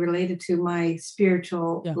anything related to my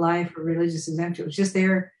spiritual life or religious exemption. It was just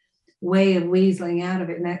their way of weaseling out of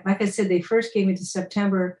it. And like I said, they first gave me to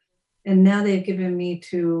September, and now they've given me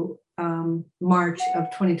to March of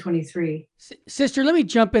 2023. Sister, let me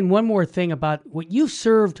jump in one more thing about what you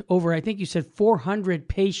served over, I think you said 400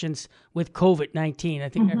 patients with COVID-19. I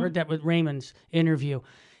think I heard that with Raymond's interview.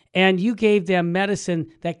 And you gave them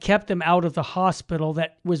medicine that kept them out of the hospital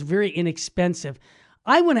that was very inexpensive.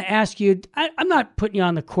 I want to ask you, I'm not putting you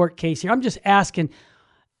on the court case here. I'm just asking,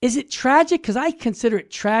 is it tragic? Because I consider it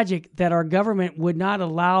tragic that our government would not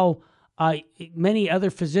allow many other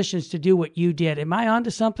physicians to do what you did. Am I onto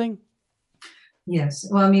something? Yes.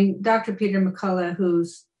 Well, I mean, Dr. Peter McCullough,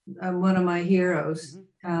 who's one of my heroes,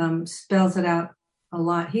 spells it out a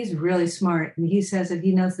lot. He's really smart, and he says that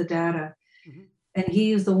he knows the data. And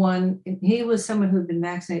he was someone who'd been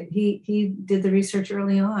vaccinated. He did the research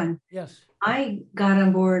early on. Yes. I got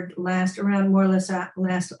on board around more or less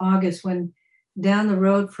last August, when down the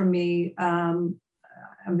road from me, I'm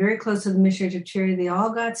very close to the Missionaries of Charity. They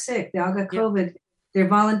all got sick. They all got COVID. Yep. They're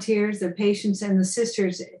volunteers, they're patients, and the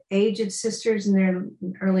sisters, aged sisters in their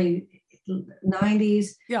early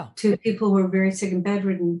 90s, to people who were very sick and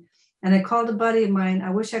bedridden. And I called a buddy of mine.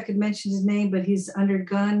 I wish I could mention his name, but he's under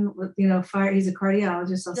gun with, fire. He's a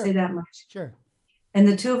cardiologist. I'll say that much. Sure. And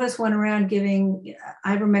the two of us went around giving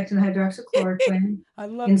ivermectin hydroxychloroquine. I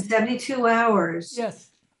love in it. 72 hours.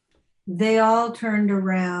 Yes. They all turned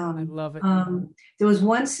around. I love it. There was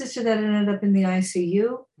one sister that ended up in the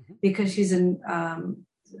ICU because she had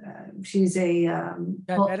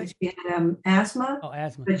asthma. Oh,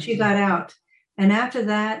 asthma. But she got out. And after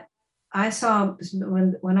that, I saw,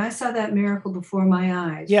 when I saw that miracle before my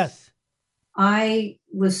eyes. Yes. I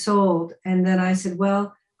was sold. And then I said,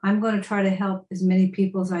 well, I'm going to try to help as many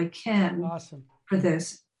people as I can for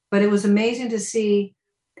this. But it was amazing to see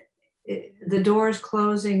the doors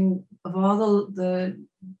closing of all the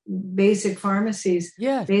basic pharmacies,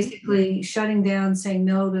 basically shutting down, saying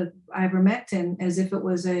no to ivermectin as if it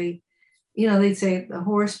was they'd say a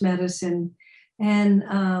horse medicine. And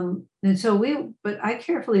so but I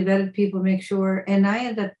carefully vetted people to make sure, and I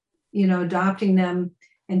ended up, adopting them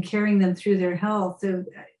and carrying them through their health.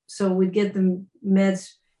 So we'd get them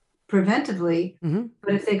meds preventively,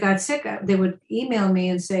 but if they got sick, they would email me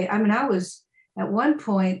and say, I was at one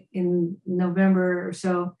point in November or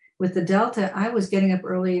so, with the Delta, I was getting up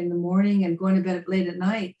early in the morning and going to bed late at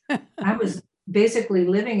night. I was basically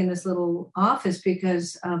living in this little office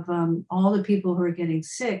because of all the people who are getting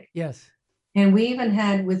sick. Yes. And we even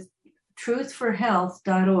had with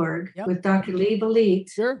truthforhealth.org with Dr. Lee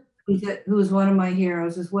Balit, Sure. who is one of my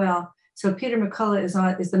heroes as well. So Peter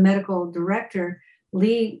McCullough is the medical director.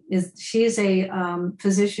 She's a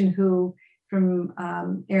physician from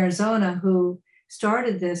Arizona who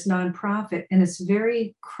started this nonprofit, and it's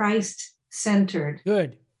very Christ-centered.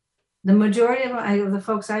 Good. The majority of the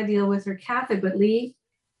folks I deal with are Catholic, but Lee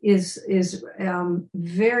is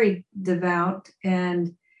very devout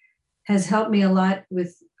and has helped me a lot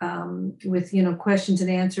with questions and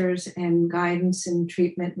answers and guidance and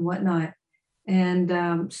treatment and whatnot.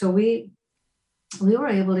 And so we were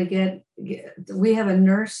able to we have a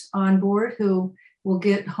nurse on board who will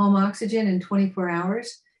get home oxygen in 24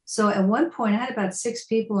 hours. So at one point I had about 6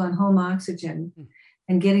 people on home oxygen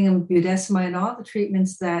and getting them budesonide and all the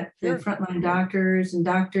treatments that the frontline doctors and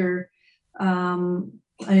Dr. Zelenka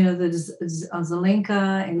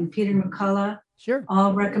and Peter McCullough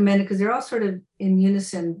all recommended, because they're all sort of in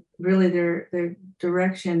unison, really their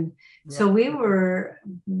direction. Right. So we were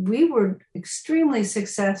extremely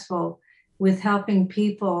successful with helping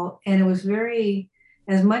people, and it was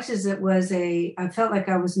as much as it was I felt like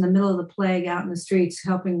I was in the middle of the plague out in the streets,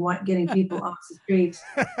 getting people off the streets.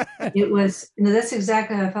 It was, that's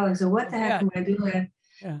exactly how I felt like. So what the heck am I doing?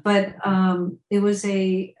 Yeah. But it was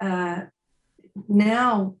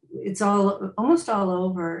now it's almost all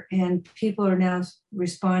over, and people are now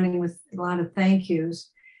responding with a lot of thank yous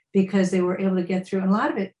because they were able to get through. And a lot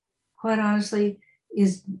of it, quite honestly,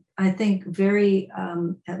 is, I think, very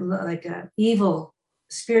like a evil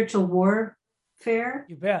spiritual warfare.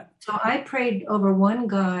 You bet. So I prayed over one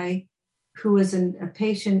guy who was a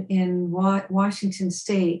patient in Washington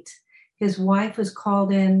State. His wife was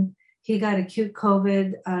called in. He got acute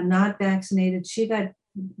COVID, not vaccinated. She got,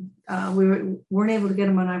 we weren't able to get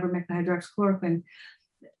him on ivermectin hydroxychloroquine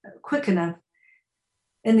quick enough.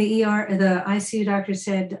 In the ER, the ICU doctor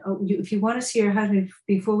said, if you want to see your husband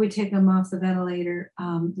before we take him off the ventilator,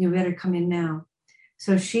 you better come in now.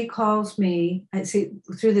 So she calls me. I see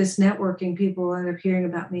through this networking, people end up hearing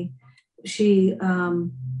about me. She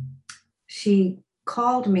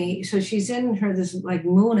called me. So she's in this like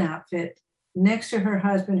moon outfit next to her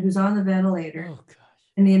husband who's on the ventilator. Oh, gosh.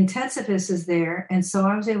 And the intensivist is there. And so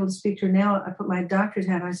I was able to speak to her. Now I put my doctor's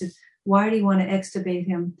hat on. I said, why do you want to extubate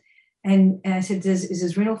him? And I said, is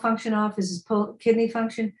his renal function off? Is his kidney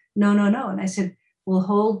function? No. And I said, well,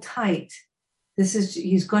 hold tight.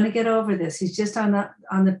 He's going to get over this. He's just on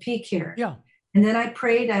the peak here. Yeah. And then I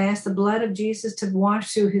prayed. I asked the blood of Jesus to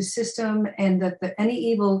wash through his system, and that any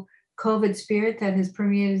evil COVID spirit that has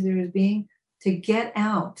permeated through his being to get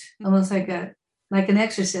out, almost like an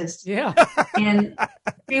exorcist. Yeah. And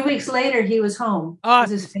 3 weeks later, he was home with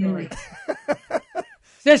his family.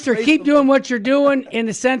 Sister, keep doing what you're doing in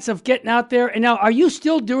the sense of getting out there. And now, are you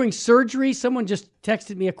still doing surgery? Someone just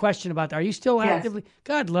texted me a question about that. Are you still actively? Yes.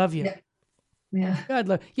 God love you. Yeah. God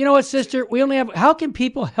love. You know what, sister? We only have. How can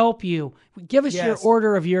people help you? Give us your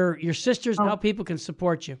order of your sisters and how people can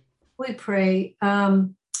support you. We pray.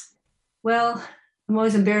 Well, I'm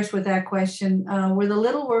always embarrassed with that question. We're the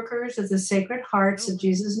Little Workers of the Sacred Hearts of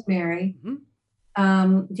Jesus and Mary. Mm-hmm.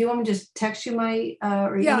 Do you want me to just text you my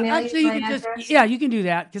or email you my address? You can do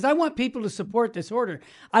that, because I want people to support this order.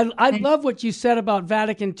 I love what you said about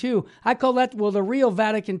Vatican II. I call that, the real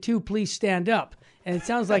Vatican II, please stand up. And it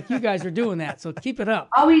sounds like you guys are doing that, so keep it up.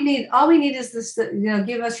 All we need is this.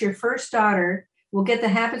 Give us your first daughter. We'll get the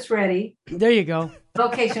habits ready. There you go.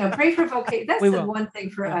 Vocation. Pray for vocation. That's the one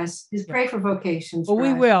thing for us is pray for vocations. Well,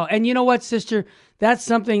 we will. And you know what, sister? That's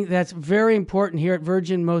something that's very important here at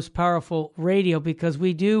Virgin Most Powerful Radio, because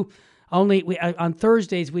we do on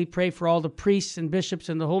Thursdays we pray for all the priests and bishops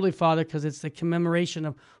and the Holy Father, because it's the commemoration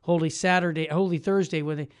of Holy Thursday,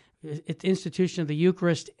 with the institution of the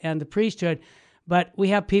Eucharist and the priesthood. But we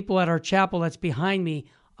have people at our chapel that's behind me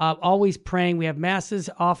always praying. We have masses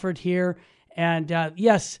offered here. And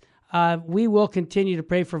we will continue to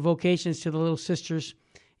pray for vocations to the little sisters.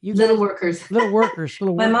 Little workers.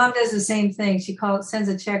 My mom does the same thing. She sends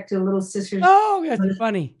a check to Little Sisters. Oh, that's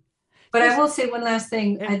funny. But I will say one last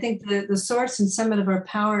thing. I think the source and summit of our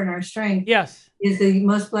power and our strength is the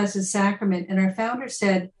Most Blessed Sacrament. And our founder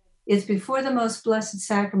said, it's before the Most Blessed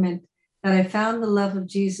Sacrament that I found the love of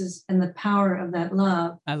Jesus and the power of that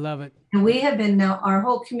love. I love it. And we have been now, our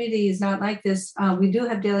whole community is not like this. We do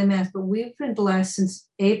have daily mass, but we've been blessed since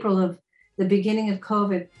April of the beginning of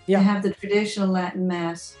COVID to have the traditional Latin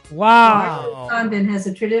Mass. Wow. Our convent has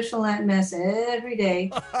a traditional Latin Mass every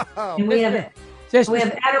day. And we have Sister, We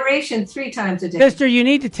have adoration 3 times a day. Sister, you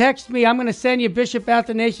need to text me. I'm going to send you Bishop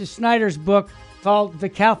Athanasius Snyder's book called The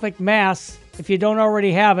Catholic Mass. If you don't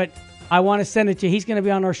already have it, I want to send it to you. He's going to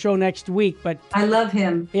be on our show next week. But I love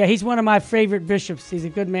him. yeah, he's one of my favorite bishops. He's a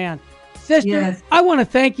good man. Sister, Yes. I want to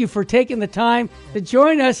thank you for taking the time to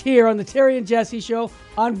join us here on the Terry and Jesse Show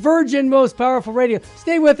on Virgin Most Powerful Radio.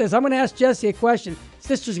 Stay with us. I'm going to ask Jesse a question.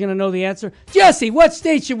 Sister's going to know the answer. Jesse, what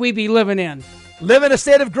state should we be living in? Live in a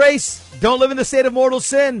state of grace. Don't live in the state of mortal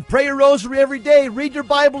sin. Pray your rosary every day. Read your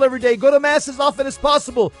Bible every day. Go to Mass as often as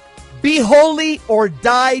possible. Be holy or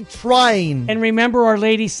die trying. And remember, Our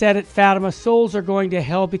Lady said at Fatima, souls are going to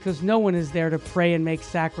hell because no one is there to pray and make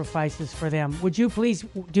sacrifices for them. Would you please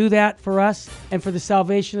do that for us and for the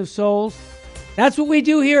salvation of souls? That's what we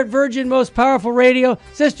do here at Virgin Most Powerful Radio.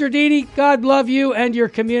 Sister Dee Dee, God love you and your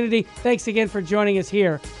community. Thanks again for joining us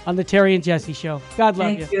here on the Terry and Jesse Show. God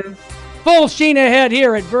love Thank you. Full sheen ahead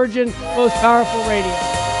here at Virgin Most Powerful Radio.